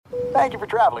Thank you for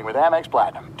traveling with Amex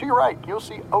Platinum. To your right, you'll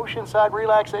see oceanside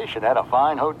relaxation at a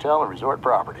fine hotel and resort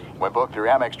property. When booked through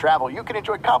Amex Travel, you can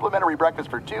enjoy complimentary breakfast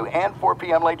for 2 and 4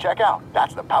 p.m. late checkout.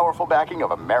 That's the powerful backing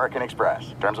of American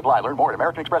Express. Terms apply. Learn more at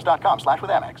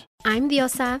americanexpress.com/withAmex. I'm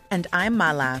Diosa. And I'm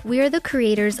Mala. We are the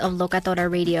creators of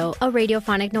Locatora Radio, a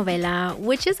radiophonic novela,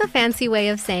 which is a fancy way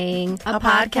of saying a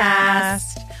podcast.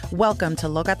 Welcome to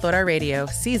Locatora Radio,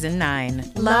 Season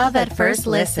 9. Love at first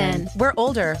listen. We're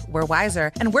older, we're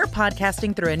wiser, and we're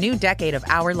podcasting through a new decade of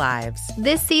our lives.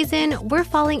 This season, we're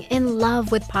falling in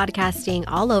love with podcasting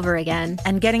all over again.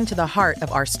 And getting to the heart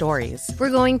of our stories.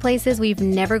 We're going places we've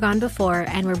never gone before,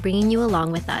 and we're bringing you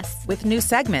along with us. With new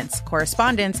segments,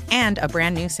 correspondence, and a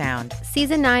brand new sound.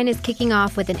 Season 9 is kicking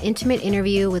off with an intimate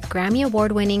interview with Grammy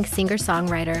Award-winning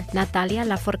singer-songwriter Natalia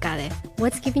Lafourcade.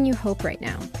 What's giving you hope right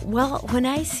now? Well, when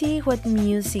I see what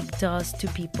music does to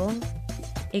people,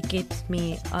 it gives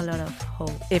me a lot of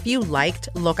hope. If you liked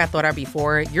Locatora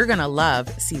before, you're going to love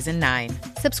Season 9.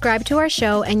 Subscribe to our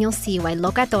show and you'll see why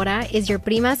Locatora is your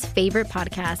prima's favorite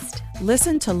podcast.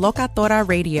 Listen to Locatora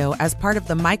Radio as part of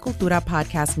the My Cultura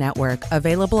Podcast Network,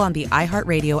 available on the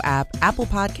iHeartRadio app, Apple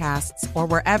Podcasts, or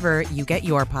wherever you get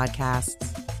your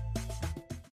podcasts.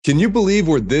 Can you believe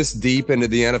we're this deep into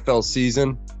the NFL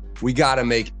season? We got to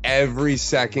make every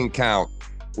second count.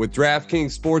 With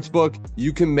DraftKings Sportsbook,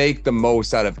 you can make the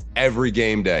most out of every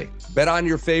game day. Bet on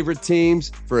your favorite teams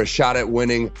for a shot at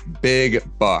winning big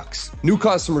bucks. New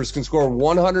customers can score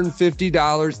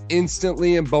 $150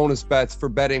 instantly in bonus bets for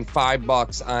betting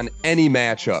 $5 on any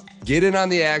matchup. Get in on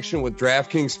the action with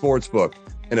DraftKings Sportsbook,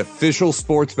 an official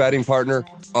sports betting partner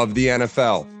of the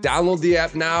NFL. Download the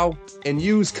app now and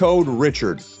use code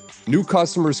RICHARD. New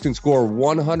customers can score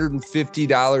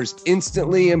 $150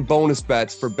 instantly in bonus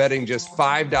bets for betting just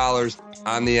 $5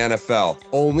 on the NFL.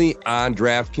 Only on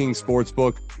DraftKings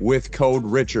Sportsbook with code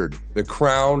RICHARD. The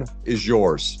crown is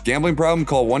yours. Gambling problem?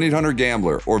 Call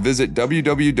 1-800-GAMBLER or visit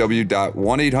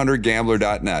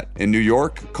www.1800gambler.net. In New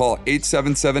York, call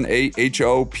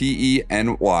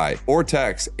 877-8-HOPENY or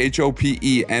text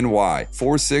HOPENY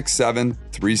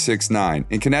 467-369.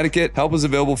 In Connecticut, help is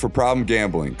available for problem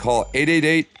gambling. Call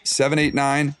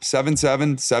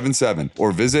 888-789-7777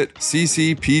 or visit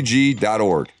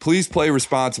ccpg.org. Please play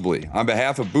responsibly. On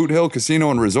behalf of Boot Hill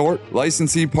Casino and Resort,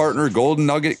 licensee partner Golden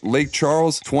Nugget Lake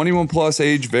Charles, 21 plus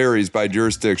age varies by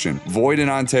jurisdiction. Void in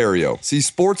Ontario. See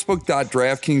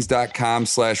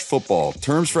sportsbook.draftkings.com/football.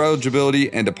 Terms for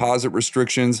eligibility and deposit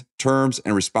restrictions, terms,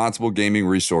 and responsible gaming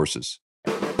resources.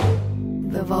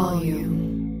 The volume.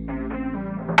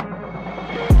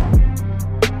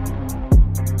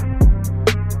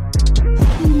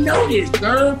 Know this,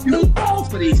 sir. You fall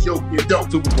for these jokers, don't.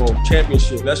 Super Bowl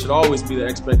championship. That should always be the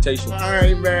expectation. I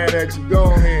ain't mad at you. Go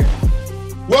ahead.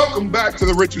 Welcome back to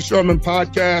the Richard Sherman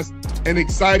Podcast. An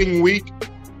exciting week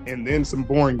and then some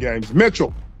boring games.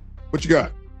 Mitchell, what you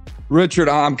got? Richard,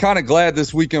 I'm kind of glad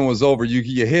this weekend was over. You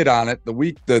hit on it.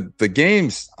 The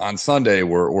games on Sunday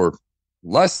were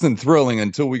less than thrilling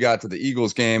until we got to the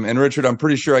Eagles game. And Richard, I'm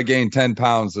pretty sure I gained 10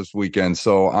 pounds this weekend.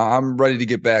 So I'm ready to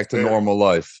get back to normal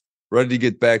life. But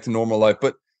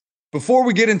before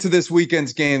we get into this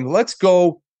weekend's game, let's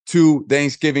go to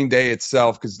Thanksgiving Day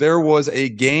itself, because there was a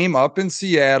game up in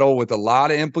Seattle with a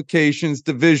lot of implications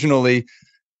divisionally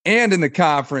and in the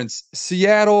conference.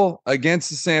 Seattle against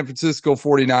the San Francisco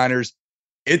 49ers.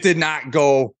 It did not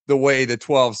go the way the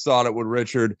 12s thought it would,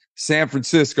 Richard. San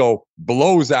Francisco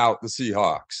blows out the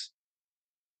Seahawks.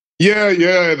 Yeah,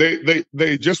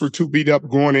 they just were too beat up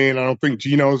going in. I don't think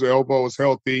Geno's elbow is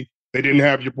healthy. They didn't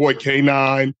have your boy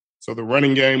K9, so the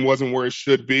running game wasn't where it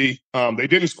should be. They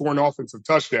didn't score an offensive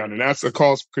touchdown, and that's a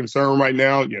cause for concern right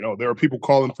now. You know, there are people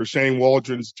calling for Shane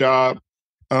Waldron's job.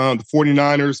 The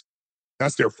 49ers,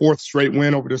 that's their fourth straight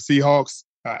win over the Seahawks.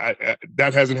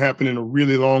 That hasn't happened in a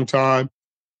really long time.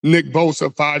 Nick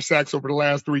Bosa, 5 sacks over the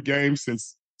last 3 games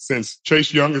since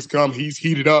Chase Young has come. He's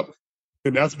heated up,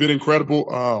 and that's been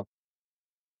incredible.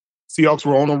 Seahawks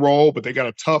were on a roll, but they got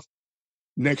a tough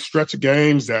next stretch of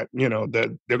games that they're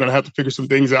going to have to figure some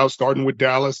things out, starting with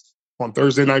Dallas on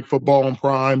Thursday Night Football on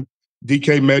Prime.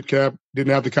 DK Metcalf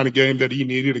didn't have the kind of game that he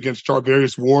needed against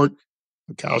Charvarius Ward.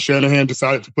 Kyle Shanahan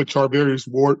decided to put Charvarius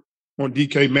Ward on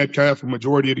DK Metcalf for the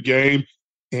majority of the game,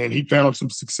 and he found some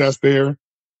success there.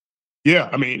 Yeah,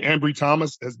 I mean, Ambry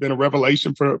Thomas has been a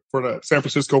revelation for the San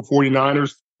Francisco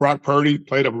 49ers. Brock Purdy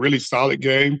played a really solid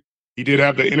game. He did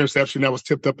have the interception that was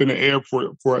tipped up in the air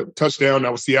for a touchdown.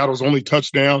 That was Seattle's only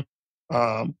touchdown.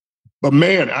 But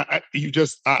man, I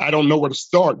don't know where to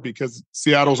start, because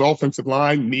Seattle's offensive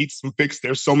line needs some fix.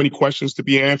 There's so many questions to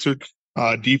be answered.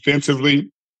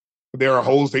 Defensively, there are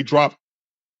holes. They drop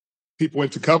people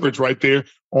into coverage right there.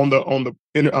 on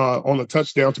the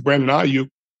touchdown to Brandon Ayuk,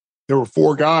 there were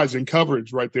 4 guys in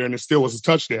coverage right there, and it still was a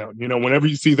touchdown. You know, whenever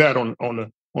you see that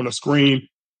on a screen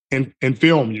in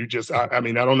film, you just, I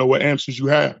mean, I don't know what answers you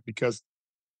have, because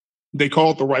they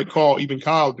called the right call. Even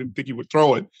Kyle didn't think he would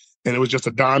throw it, and it was just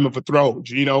a dime of a throw.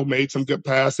 Geno made some good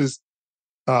passes,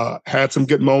 had some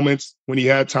good moments when he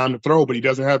had time to throw, but he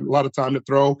doesn't have a lot of time to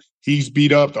throw. He's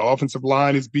beat up. The offensive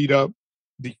line is beat up.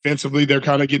 Defensively, they're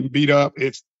kind of getting beat up.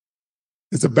 It's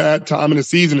a bad time in the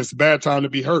season. It's a bad time to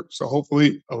be hurt. So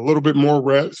hopefully a little bit more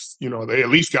rest. You know, they at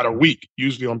least got a week.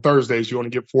 Usually on Thursdays, you only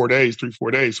get 4 days,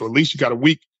 3-4 days. So at least you got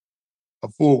a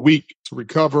full week to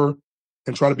recover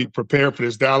and try to be prepared for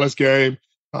this Dallas game.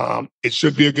 It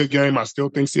should be a good game. I still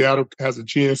think Seattle has a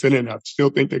chance in it, and I still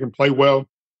think they can play well,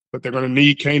 but they're going to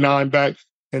need K9 back,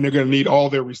 and they're going to need all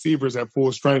their receivers at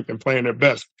full strength and playing their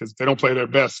best, because if they don't play their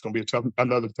best, it's going to be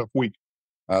another tough week.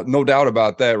 No doubt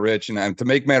about that, Rich. And to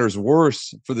make matters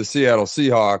worse for the Seattle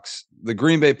Seahawks, the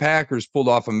Green Bay Packers pulled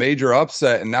off a major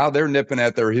upset, and now they're nipping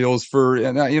at their heels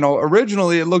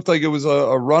originally it looked like it was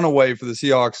a runaway for the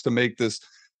Seahawks to make the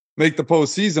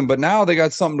postseason, but now they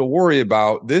got something to worry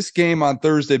about. This game on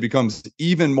Thursday becomes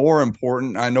even more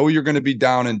important. I know you're going to be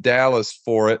down in Dallas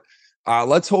for it.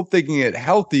 Let's hope they can get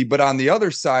healthy. But on the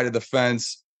other side of the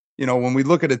fence, when we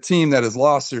look at a team that has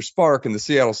lost their spark in the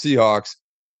Seattle Seahawks,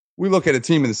 we look at a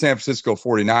team in the San Francisco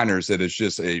 49ers that is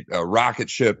just a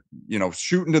rocket ship,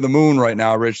 shooting to the moon right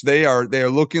now, Rich. They are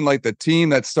looking like the team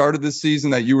that started this season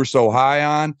that you were so high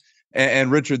on. And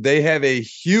Richard, they have a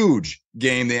huge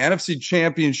game, the NFC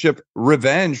Championship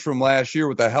revenge from last year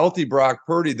with a healthy Brock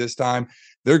Purdy this time.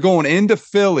 They're going into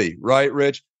Philly, right,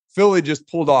 Rich? Philly just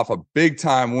pulled off a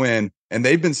big-time win, and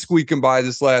they've been squeaking by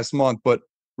this last month. But,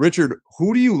 Richard,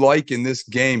 who do you like in this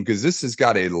game? Because this has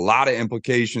got a lot of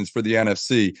implications for the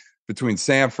NFC between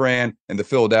San Fran and the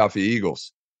Philadelphia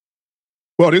Eagles.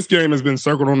 Well, this game has been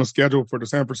circled on the schedule for the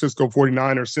San Francisco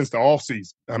 49ers since the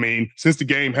offseason. I mean, since the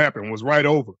game happened, it was right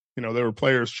over. There were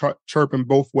players chirping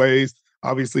both ways.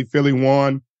 Obviously, Philly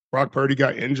won. Brock Purdy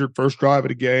got injured first drive of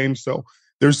the game. So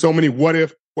there's so many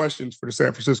what-if questions for the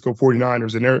San Francisco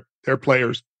 49ers and their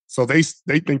players. So they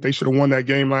think they should have won that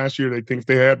game last year. They think if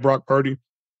they had Brock Purdy,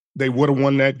 they would have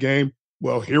won that game.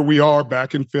 Well, here we are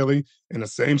back in Philly in the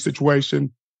same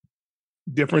situation,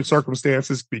 different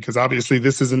circumstances, because obviously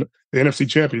this isn't the NFC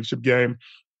Championship game.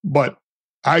 But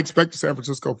I expect the San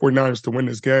Francisco 49ers to win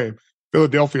this game.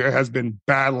 Philadelphia has been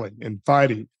battling and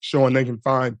fighting, showing they can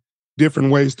find different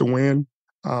ways to win.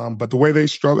 But the way they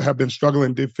have been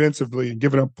struggling defensively and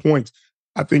giving up points,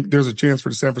 I think there's a chance for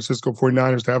the San Francisco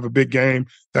 49ers to have a big game.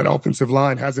 That offensive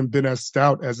line hasn't been as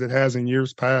stout as it has in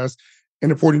years past. And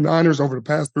the 49ers over the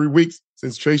past 3 weeks,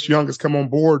 since Chase Young has come on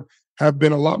board, have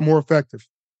been a lot more effective.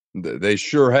 They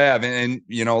sure have. And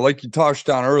like you touched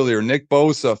on earlier, Nick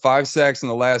Bosa, 5 sacks in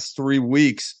the last 3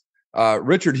 weeks.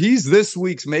 Richard, he's this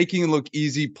week's Making It Look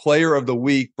Easy Player of the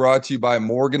Week, brought to you by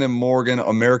Morgan & Morgan,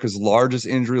 America's largest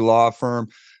injury law firm.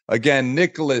 Again,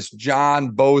 Nicholas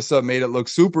John Bosa made it look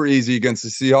super easy against the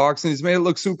Seahawks, and he's made it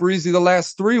look super easy the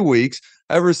last 3 weeks,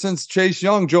 ever since Chase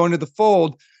Young joined the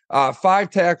fold. 5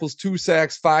 tackles, 2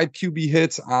 sacks, 5 QB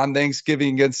hits on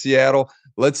Thanksgiving against Seattle.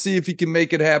 Let's see if he can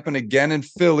make it happen again in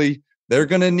Philly. They're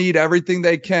going to need everything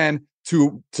they can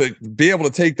to be able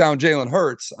to take down Jalen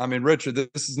Hurts. I mean, Richard,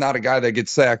 this is not a guy that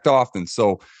gets sacked often.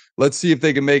 So let's see if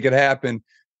they can make it happen.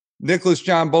 Nicholas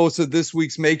John Bosa, this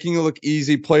week's Making It Look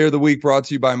Easy Player of the Week, brought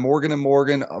to you by Morgan &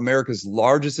 Morgan, America's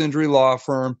largest injury law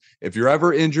firm. If you're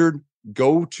ever injured,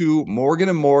 go to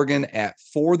Morgan & Morgan at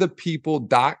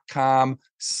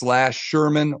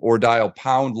forthepeople.com/Sherman or dial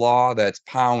pound law. That's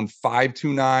pound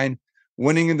 529.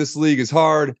 Winning in this league is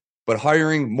hard, but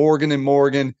hiring Morgan &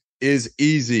 Morgan is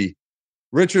easy.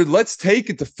 Richard, let's take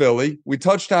it to Philly. We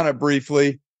touched on it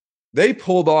briefly. They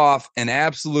pulled off an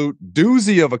absolute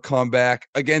doozy of a comeback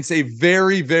against a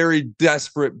very, very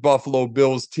desperate Buffalo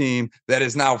Bills team that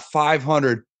is now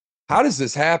 500. How does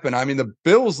this happen? I mean, the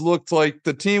Bills looked like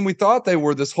the team we thought they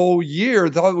were this whole year.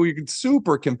 Thought we were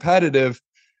super competitive.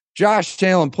 Josh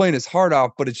Allen playing his heart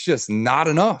out, but it's just not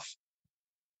enough.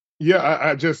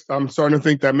 Yeah, I'm starting to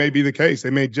think that may be the case. They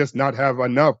may just not have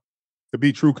enough to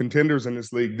be true contenders in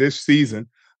this league this season.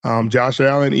 Josh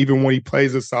Allen, even when he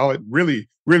plays a solid, really,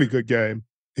 really good game,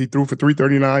 he threw for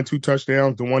 339, 2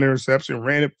 touchdowns, the 1 interception,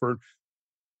 ran it for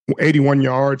 81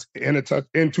 yards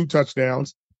and 2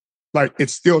 touchdowns. Like,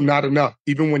 it's still not enough.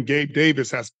 Even when Gabe Davis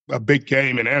has a big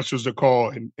game and answers the call,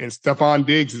 and Stephon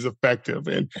Diggs is effective,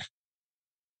 and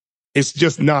it's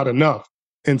just not enough.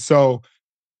 And so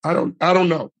I don't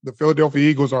know. The Philadelphia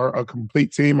Eagles are a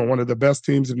complete team and one of the best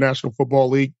teams in the National Football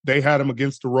League. They had them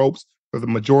against the ropes for the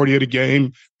majority of the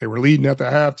game. They were leading at the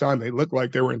halftime. They looked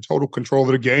like they were in total control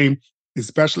of the game,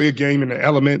 especially a game in the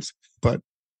elements. But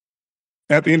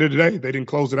at the end of the day, they didn't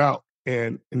close it out.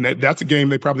 And that's a game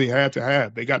they probably had to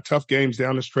have. They got tough games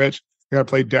down the stretch. They got to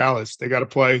play Dallas. They got to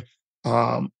play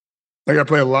a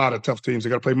lot of tough teams. They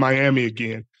got to play Miami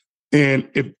again. And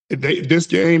this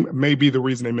game may be the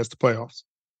reason they missed the playoffs.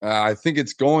 I think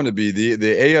it's going to be the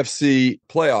AFC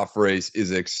playoff race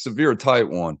is a severe tight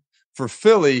one. For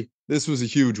Philly, this was a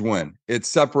huge win. It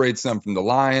separates them from the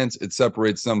Lions. It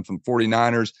separates them from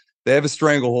 49ers. They have a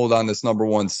stranglehold on this number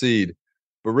one seed.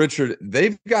 But, Richard,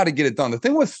 they've got to get it done. The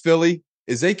thing with Philly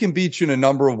is they can beat you in a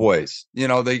number of ways. You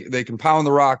know, they can pound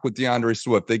the rock with DeAndre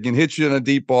Swift. They can hit you in a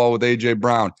deep ball with A.J.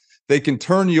 Brown. They can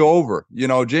turn you over. You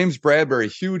know, James Bradbury,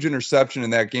 huge interception in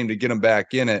that game to get him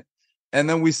back in it. And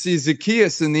then we see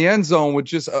Zacchaeus in the end zone with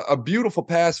just a beautiful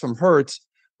pass from Hurts.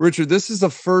 Richard, this is the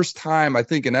first time, I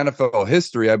think, in NFL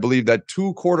history, I believe, that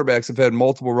two quarterbacks have had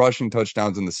multiple rushing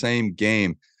touchdowns in the same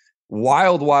game.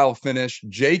 Wild finish.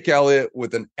 Jake Elliott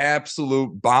with an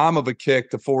absolute bomb of a kick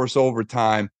to force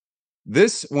overtime.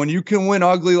 This, when you can win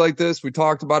ugly like this, we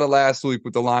talked about it last week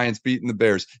with the Lions beating the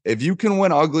Bears. If you can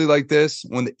win ugly like this,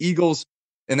 when the Eagles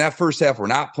in that first half were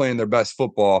not playing their best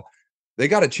football, they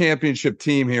got a championship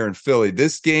team here in Philly.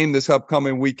 This game, this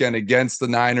upcoming weekend against the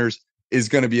Niners, is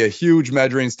going to be a huge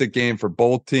measuring stick game for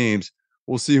both teams.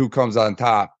 We'll see who comes on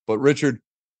top. But, Richard,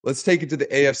 let's take it to the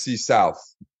AFC South.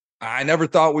 I never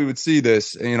thought we would see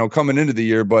this, coming into the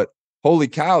year, but holy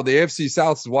cow, the AFC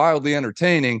South is wildly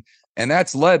entertaining, and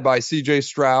that's led by C.J.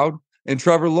 Stroud and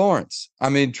Trevor Lawrence. I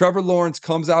mean, Trevor Lawrence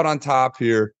comes out on top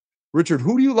here. Richard,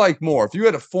 who do you like more? If you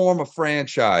had to form a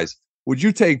franchise, would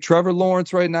you take Trevor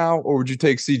Lawrence right now, or would you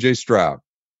take C.J. Stroud?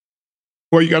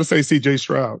 Well, you got to say C.J.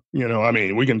 Stroud.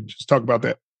 We can just talk about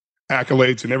that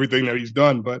accolades and everything that he's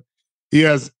done, but he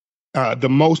has the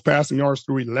most passing yards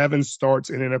through 11 starts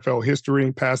in NFL history,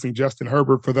 passing Justin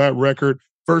Herbert for that record.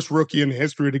 First rookie in the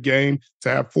history of the game to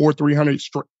have 4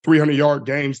 300-yard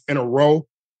games in a row.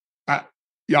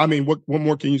 What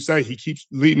more can you say? He keeps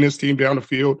leading his team down the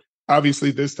field.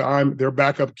 Obviously, this time, their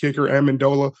backup kicker,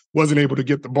 Amendola, wasn't able to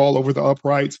get the ball over the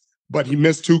uprights, but he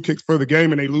missed 2 kicks for the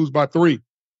game, and they lose by 3.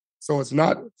 So it's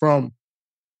not from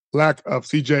lack of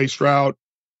C.J. Stroud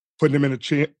putting him in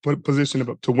a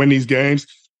position to win these games.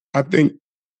 I think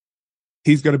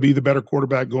he's going to be the better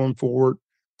quarterback going forward.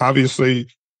 Obviously,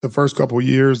 the first couple of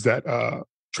years that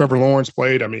Trevor Lawrence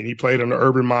played, he played under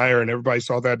Urban Meyer, and everybody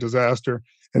saw that disaster.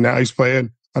 And now he's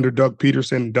playing under Doug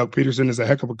Peterson. Doug Peterson is a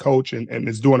heck of a coach and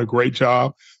is doing a great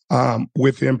job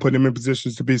with him, putting him in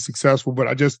positions to be successful. But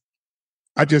I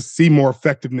just see more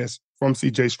effectiveness from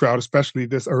C.J. Stroud, especially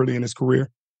this early in his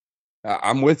career.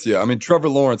 I'm with you. Trevor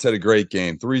Lawrence had a great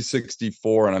game,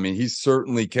 364, and he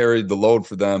certainly carried the load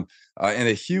for them in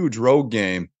a huge road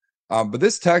game. But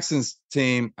this Texans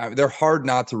team, they're hard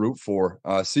not to root for.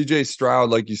 C.J. Stroud,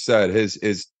 like you said,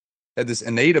 had this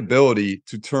innate ability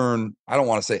to turn, I don't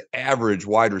want to say average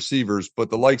wide receivers, but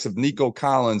the likes of Nico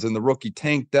Collins and the rookie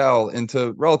Tank Dell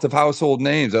into relative household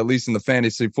names, at least in the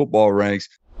fantasy football ranks.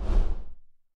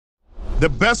 The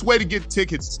best way to get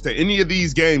tickets to any of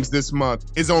these games this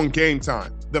month is on Game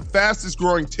Time, the fastest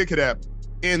growing ticket app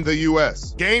in the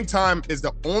U.S. Game Time is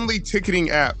the only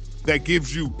ticketing app that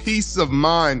gives you peace of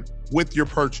mind with your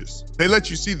purchase. They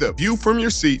let you see the view from your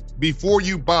seat before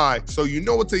you buy, so you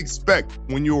know what to expect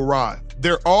when you arrive.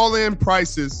 Their all-in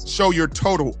prices show your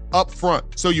total up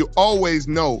front, so you always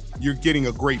know you're getting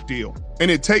a great deal. And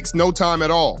it takes no time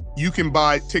at all. You can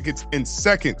buy tickets in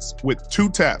seconds with 2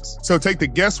 taps. So take the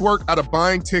guesswork out of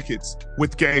buying tickets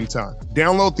with Game Time.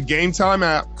 Download the Game Time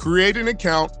app, create an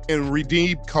account, and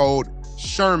redeem code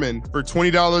Sherman for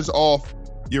 $20 off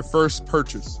your first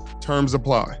purchase. Terms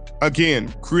apply.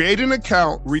 Again, create an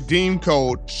account, redeem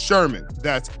code Sherman.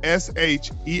 That's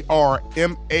SHERMAN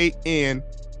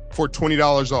for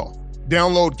 $20 off.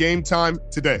 Download Game Time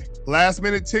today. Last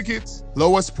minute tickets,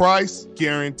 lowest price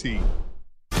guaranteed.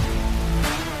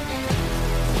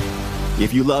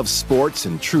 If you love sports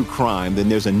and true crime, then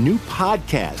there's a new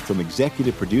podcast from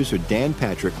executive producer Dan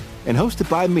Patrick and hosted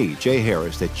by me, Jay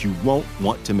Harris, that you won't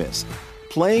want to miss.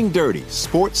 Playing Dirty: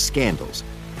 Sports Scandals.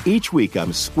 Each week,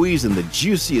 I'm squeezing the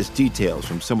juiciest details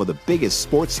from some of the biggest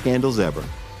sports scandals ever.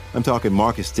 I'm talking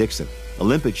Marcus Dixon,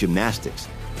 Olympic gymnastics,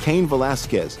 Cain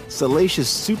Velasquez, salacious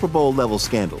Super Bowl-level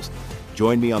scandals.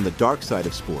 Join me on the dark side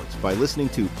of sports by listening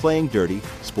to Playing Dirty: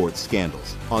 Sports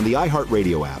Scandals on the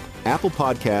iHeartRadio app, Apple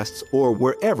Podcasts, or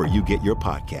wherever you get your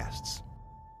podcasts.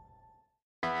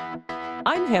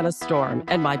 I'm Hannah Storm,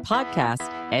 and my podcast,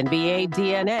 NBA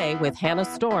DNA with Hannah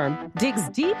Storm digs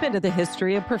deep into the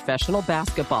history of professional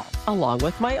basketball, along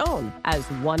with my own, as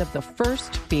one of the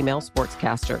first female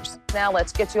sportscasters. Now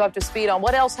let's get you up to speed on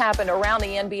what else happened around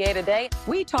the NBA today.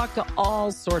 We talked to all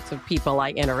sorts of people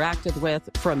I interacted with,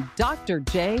 from Dr.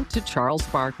 J to Charles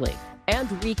Barkley, and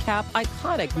recap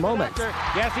iconic moments.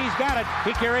 Yes, he's got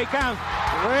it. Here he comes.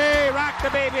 Way rock the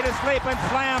baby to sleep and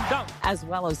slam dunk. As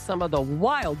well as some of the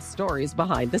wild stories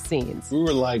behind the scenes. We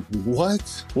were like,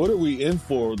 what? What are we in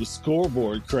for? The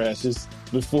scoreboard crashes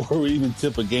before we even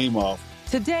tip a game off.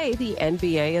 Today, the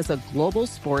NBA is a global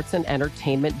sports and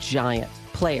entertainment giant.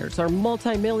 Players are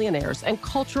multimillionaires and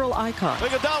cultural icons.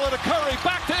 Iguodala to Curry,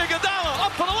 back to Iguodala,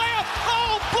 up for the layup.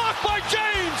 Oh, blocked by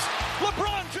James.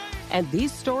 LeBron James. And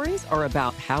these stories are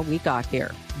about how we got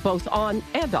here, both on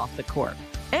and off the court.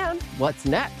 And what's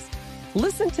next?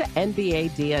 Listen to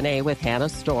NBA DNA with Hannah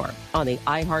Storm on the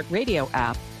iHeartRadio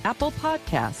app, Apple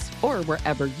Podcasts, or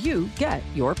wherever you get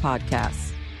your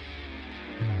podcasts.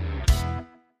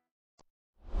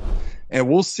 And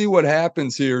we'll see what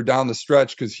happens here down the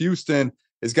stretch, because Houston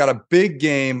has got a big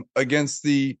game against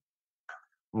the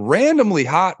randomly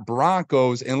hot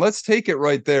Broncos. And let's take it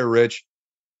right there, Rich.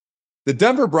 The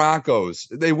Denver Broncos,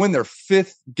 they win their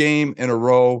 5th game in a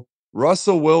row.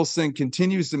 Russell Wilson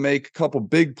continues to make a couple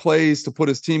big plays to put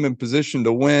his team in position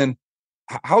to win.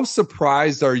 How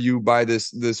surprised are you by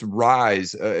this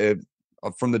rise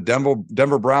from the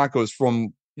Denver Broncos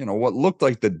from, what looked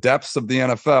like the depths of the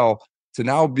NFL to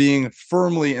now being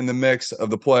firmly in the mix of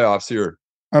the playoffs here?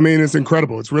 I mean, it's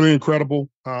incredible. It's really incredible.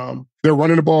 They're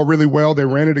running the ball really well. They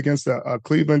ran it against a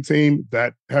Cleveland team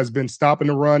that has been stopping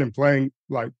the run and playing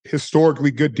like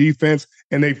historically good defense.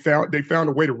 And they found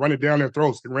a way to run it down their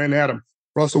throats. They ran at them.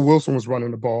 Russell Wilson was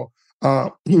running the ball.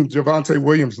 Javonte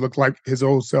Williams looked like his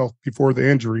old self before the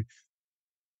injury.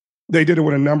 They did it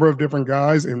with a number of different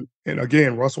guys. And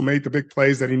again, Russell made the big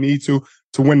plays that he needed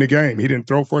to win the game. He didn't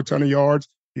throw for a ton of yards.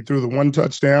 He threw the 1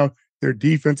 touchdown. Their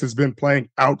defense has been playing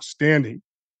outstanding,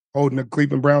 holding the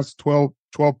Cleveland Browns to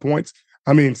 12 points.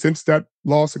 I mean, since that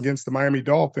loss against the Miami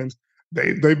Dolphins,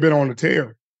 they've been on a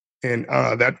tear. And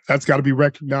that's got to be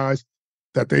recognized,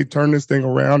 that they turned this thing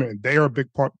around, and they are a big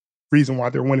reason why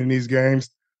they're winning these games.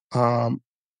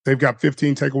 They've got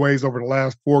 15 takeaways over the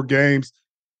last 4 games.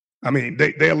 I mean,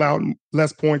 they allowed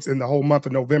less points in the whole month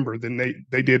of November than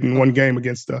they did in one game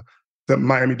against the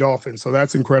Miami Dolphins. So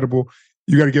that's incredible.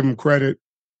 You got to give them credit.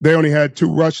 They only had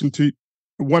 1 rushing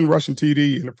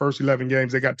TD in the first 11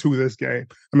 games. They got 2 this game.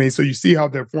 I mean, so you see how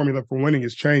their formula for winning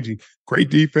is changing.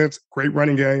 Great defense, great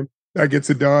running game. That gets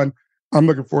it done. I'm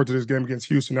looking forward to this game against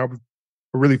Houston. That was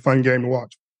a really fun game to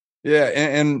watch. Yeah,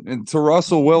 and to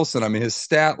Russell Wilson, I mean, his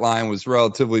stat line was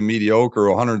relatively mediocre,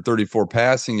 134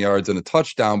 passing yards and a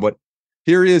touchdown, but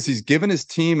here he is. He's given his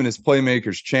team and his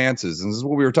playmakers chances. And this is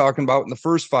what we were talking about in the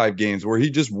first 5 games, where he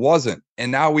just wasn't.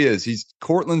 And now he is.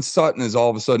 Cortland Sutton is all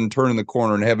of a sudden turning the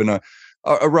corner and having a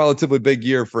relatively big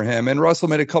year for him. And Russell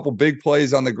made a couple big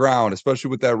plays on the ground, especially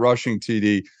with that rushing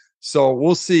TD. So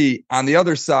we'll see. On the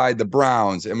other side, the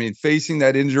Browns, I mean, facing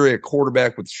that injury at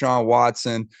quarterback with Deshaun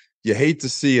Watson, you hate to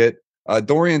see it.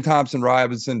 Dorian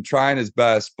Thompson-Robinson trying his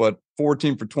best, but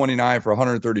 14 for 29 for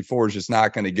 134 is just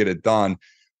not going to get it done.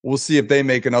 We'll see if they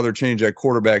make another change at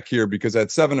quarterback here, because at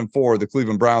 7-4, the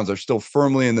Cleveland Browns are still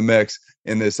firmly in the mix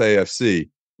in this AFC.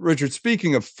 Richard,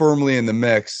 speaking of firmly in the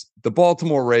mix, the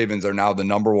Baltimore Ravens are now the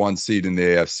number 1 seed in the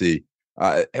AFC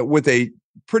with a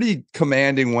pretty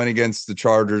commanding win against the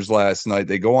Chargers last night.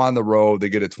 They go on the road. They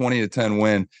get a 20-10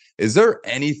 win. Is there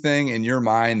anything in your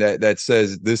mind that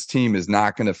says this team is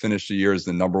not going to finish the year as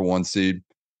the number 1 seed?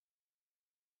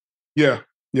 Yeah,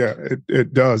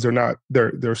 it does.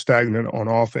 They're stagnant on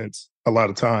offense a lot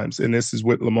of times. And this is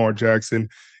with Lamar Jackson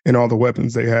and all the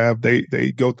weapons they have.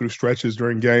 They go through stretches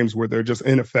during games where they're just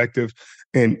ineffective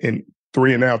and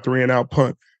 3 and out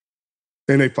punt.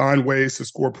 And they find ways to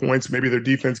score points. Maybe their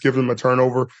defense gives them a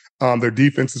turnover. Their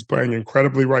defense is playing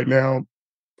incredibly right now,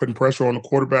 putting pressure on the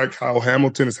quarterback. Kyle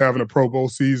Hamilton is having a Pro Bowl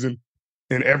season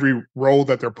in every role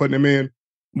that they're putting him in.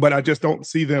 But I just don't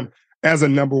see them as a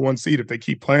number 1 seed if they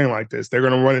keep playing like this. They're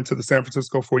going to run into the San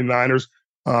Francisco 49ers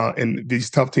and these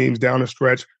tough teams down the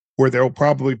stretch where they'll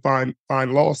probably find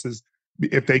losses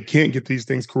if they can't get these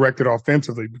things corrected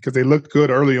offensively, because they looked good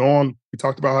early on. We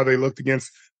talked about how they looked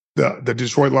against the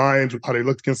Detroit Lions, how they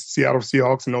looked against the Seattle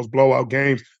Seahawks in those blowout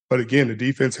games. But again, the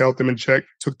defense held them in check,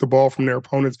 took the ball from their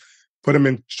opponents, put them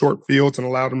in short fields, and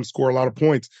allowed them to score a lot of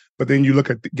points. But then you look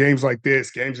at games like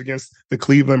this, games against the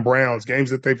Cleveland Browns, games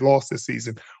that they've lost this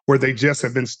season, where they just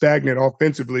have been stagnant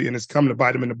offensively, and it's come to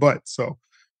bite them in the butt. So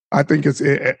I think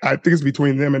it's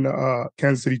between them and the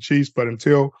Kansas City Chiefs. But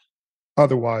until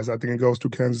otherwise, I think it goes to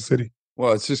Kansas City.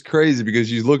 Well, it's just crazy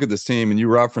because you look at this team and you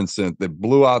reference it. They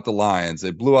blew out the Lions.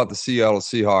 They blew out the Seattle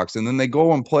Seahawks. And then they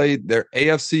go and play their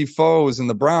AFC foes and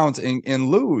the Browns and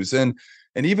lose. And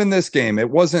even this game,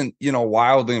 it wasn't,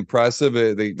 wildly impressive.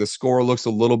 The score looks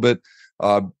a little bit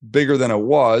bigger than it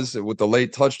was with the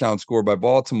late touchdown score by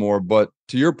Baltimore. But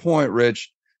to your point,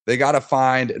 Rich, they got to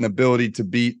find an ability to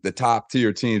beat the top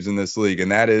tier teams in this league,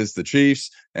 and that is the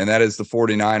Chiefs, and that is the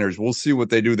 49ers. We'll see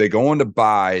what they do. They go into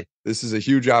bye. This is a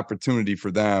huge opportunity for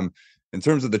them. In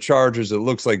terms of the Chargers, it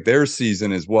looks like their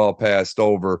season is well past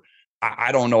over.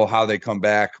 I don't know how they come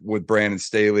back with Brandon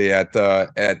Staley at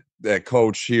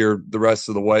coach here the rest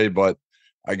of the way, but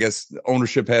I guess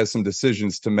ownership has some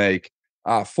decisions to make.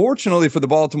 Fortunately for the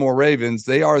Baltimore Ravens,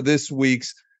 they are this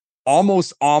week's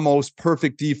almost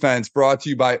perfect defense, brought to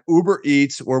you by Uber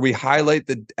Eats, where we highlight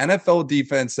the NFL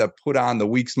defense that put on the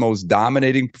week's most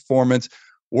dominating performance.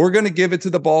 We're going to give it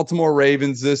to the Baltimore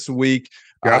Ravens this week.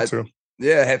 Got to.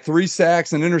 Yeah, had 3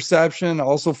 sacks and interception,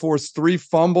 also forced 3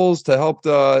 fumbles to help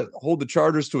hold the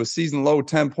Chargers to a season low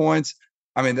 10 points.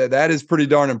 I mean, that is pretty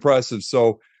darn impressive.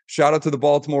 So shout out to the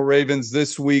Baltimore Ravens,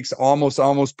 this week's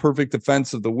almost perfect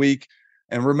defense of the week.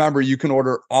 And remember, you can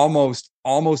order almost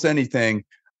anything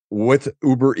with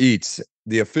Uber Eats,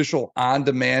 the official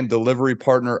on-demand delivery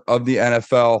partner of the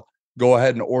NFL. Go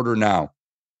ahead and order now.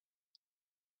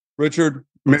 Richard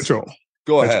Mitchell,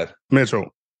 go ahead.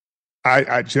 Mitchell,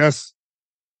 I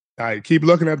keep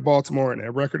looking at Baltimore, and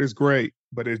their record is great,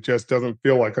 but it just doesn't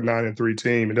feel like a 9-3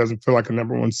 team. It doesn't feel like a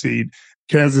number 1 seed.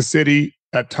 Kansas City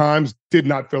at times did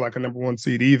not feel like a number 1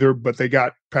 seed either, but they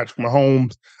got Patrick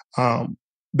Mahomes.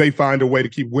 They find a way to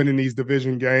keep winning these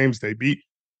division games. They beat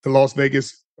the Las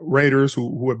Vegas Raiders,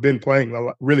 who have been playing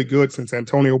really good since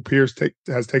Antonio Pierce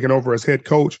has taken over as head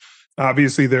coach.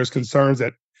 Obviously, there's concerns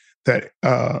that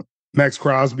Max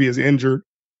Crosby is injured,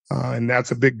 and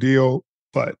that's a big deal.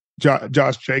 But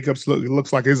Josh Jacobs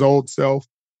looks like his old self.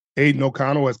 Aiden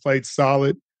O'Connell has played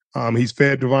solid. He's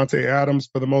fed Devontae Adams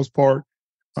for the most part.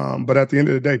 But at the end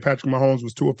of the day, Patrick Mahomes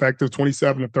was too effective,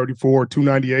 27 of 34,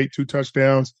 298, 2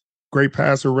 touchdowns, great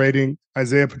passer rating.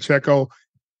 Isaiah Pacheco,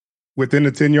 within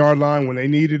the 10-yard line when they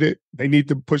needed it. They need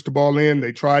to push the ball in.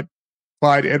 They tried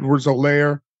Clyde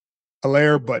Edwards-Helaire,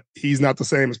 but he's not the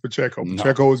same as Pacheco. No.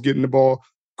 Pacheco is getting the ball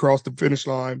across the finish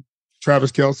line.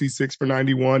 Travis Kelce, 6 for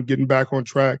 91, getting back on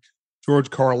track. George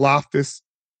Karlaftis,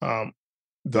 the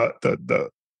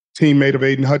teammate of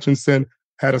Aiden Hutchinson,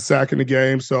 had a sack in the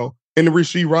game. So, and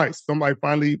Rashee Rice, somebody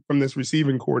finally from this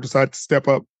receiving corps decided to step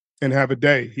up and have a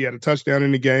day. He had a touchdown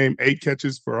in the game, 8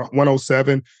 catches for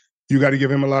 107. You got to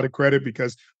give him a lot of credit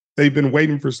because they've been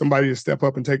waiting for somebody to step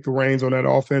up and take the reins on that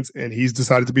offense, and he's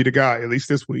decided to be the guy, at least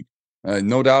this week.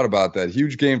 No doubt about that.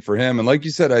 Huge game for him. And like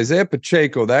you said, Isaiah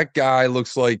Pacheco, that guy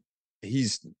looks like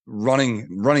he's running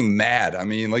mad. I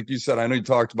mean, like you said, I know you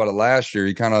talked about it last year.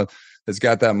 He kind of has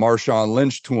got that Marshawn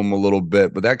Lynch to him a little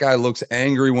bit, but that guy looks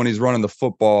angry when he's running the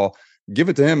football. Give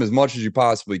it to him as much as you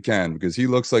possibly can because he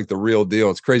looks like the real deal.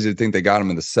 It's crazy to think they got him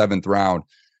in the 7th round.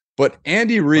 But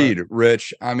Andy Reid,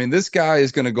 Rich, I mean, this guy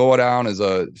is going to go down as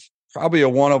probably a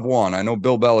one of one. I know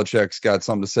Bill Belichick's got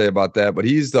something to say about that, but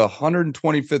he's the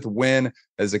 125th win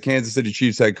as the Kansas City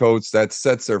Chiefs head coach. That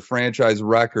sets their franchise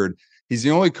record. He's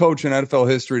the only coach in NFL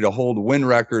history to hold win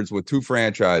records with 2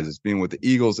 franchises, being with the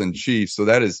Eagles and Chiefs. So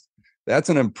that's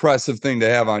an impressive thing to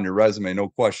have on your resume, no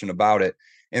question about it.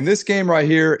 In this game right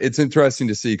here, it's interesting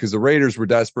to see because the Raiders were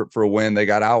desperate for a win. They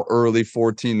got out early,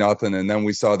 14-0, and then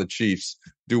we saw the Chiefs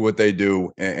do what they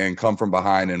do and come from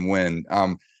behind and win.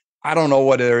 I don't know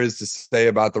what there is to say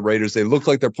about the Raiders. They look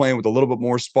like they're playing with a little bit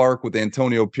more spark with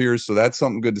Antonio Pierce, so that's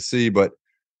something good to see. But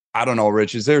I don't know,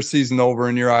 Rich. Is their season over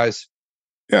in your eyes?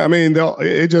 Yeah, I mean,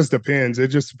 it just depends. It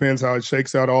just depends how it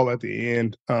shakes out all at the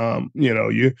end.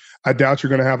 I doubt you're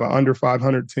going to have an under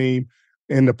 500 team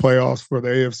in the playoffs for the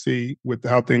AFC with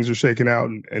how things are shaking out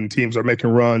and teams are making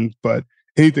runs, but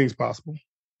anything's possible.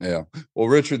 Yeah. Well,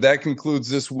 Richard, that concludes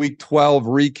this Week 12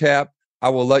 recap. I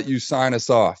will let you sign us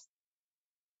off.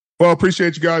 Well,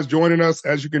 appreciate you guys joining us.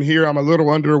 As you can hear, I'm a little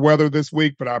under the weather this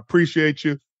week, but I appreciate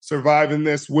you surviving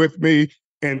this with me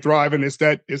and thriving. It's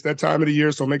that time of the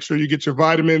year, so make sure you get your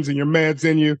vitamins and your meds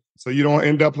in you so you don't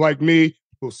end up like me.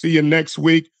 We'll see you next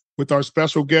week with our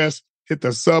special guest. Hit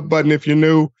the sub button if you're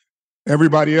new.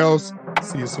 Everybody else,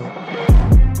 see you soon.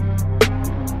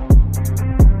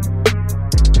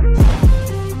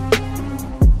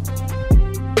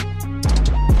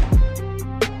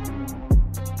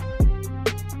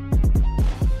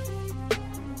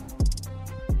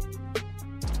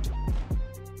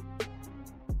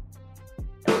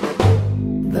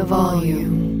 The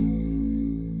volume.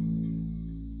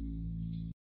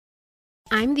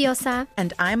 I'm Diosa.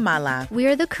 And I'm Mala.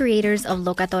 We're the creators of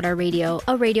Locatora Radio,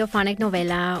 a radiophonic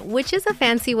novela, which is a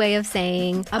fancy way of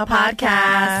saying a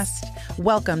podcast.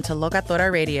 Welcome to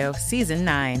Locatora Radio, Season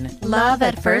 9. Love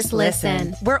at first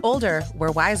listen. We're older,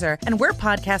 we're wiser, and we're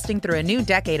podcasting through a new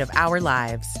decade of our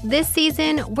lives. This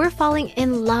season, we're falling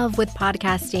in love with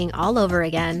podcasting all over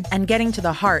again. And getting to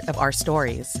the heart of our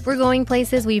stories. We're going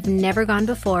places we've never gone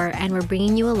before, and we're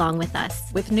bringing you along with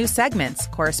us. With new segments,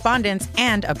 correspondence,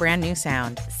 and a brand new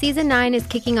sound. Season 9 is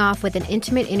kicking off with an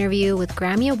intimate interview with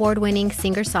Grammy Award-winning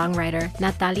singer-songwriter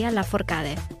Natalia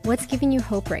Lafourcade. What's giving you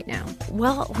hope right now?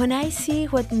 Well, when I see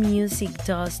what music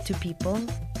does to people,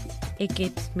 it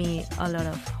gives me a lot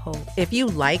of hope. If you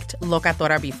liked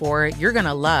Locatora before, you're going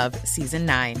to love Season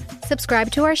 9.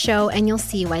 Subscribe to our show and you'll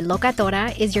see why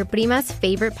Locatora is your prima's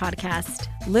favorite podcast.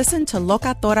 Listen to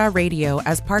Locatora Radio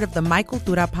as part of the My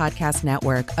Cultura Podcast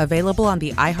Network, available on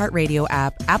the iHeartRadio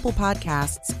app, Apple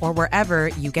Podcasts, or wherever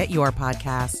you get your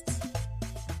podcasts.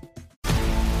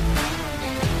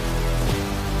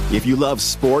 If you love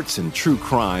sports and true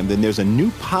crime, then there's a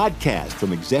new podcast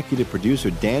from executive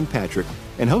producer Dan Patrick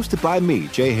and hosted by me,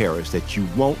 Jay Harris, that you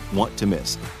won't want to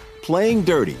miss. Playing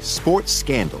Dirty: Sports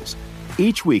Scandals.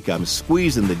 Each week, I'm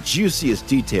squeezing the juiciest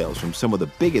details from some of the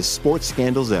biggest sports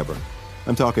scandals ever.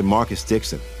 I'm talking Marcus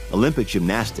Dixon, Olympic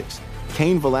gymnastics,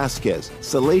 Cain Velasquez,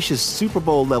 salacious Super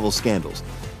Bowl-level scandals.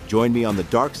 Join me on the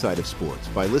dark side of sports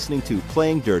by listening to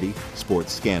Playing Dirty: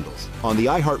 Sports Scandals on the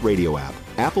iHeartRadio app,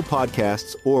 Apple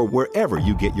Podcasts, or wherever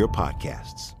you get your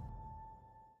podcasts.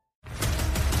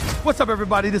 What's up,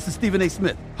 everybody? This is Stephen A.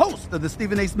 Smith, host of the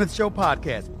Stephen A. Smith Show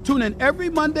podcast. Tune in every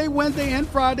Monday, Wednesday, and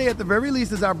Friday at the very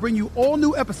least as I bring you all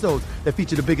new episodes that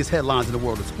feature the biggest headlines in the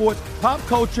world of sports, pop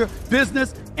culture,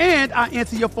 business, and I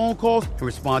answer your phone calls and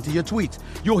respond to your tweets.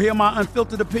 You'll hear my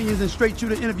unfiltered opinions and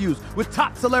straight-shooter interviews with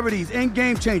top celebrities and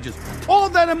game changers. All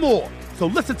that and more. So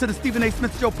listen to the Stephen A.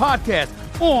 Smith Show podcast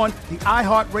on the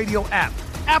iHeartRadio app,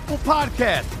 Apple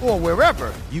Podcasts, or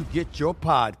wherever you get your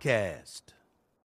podcast.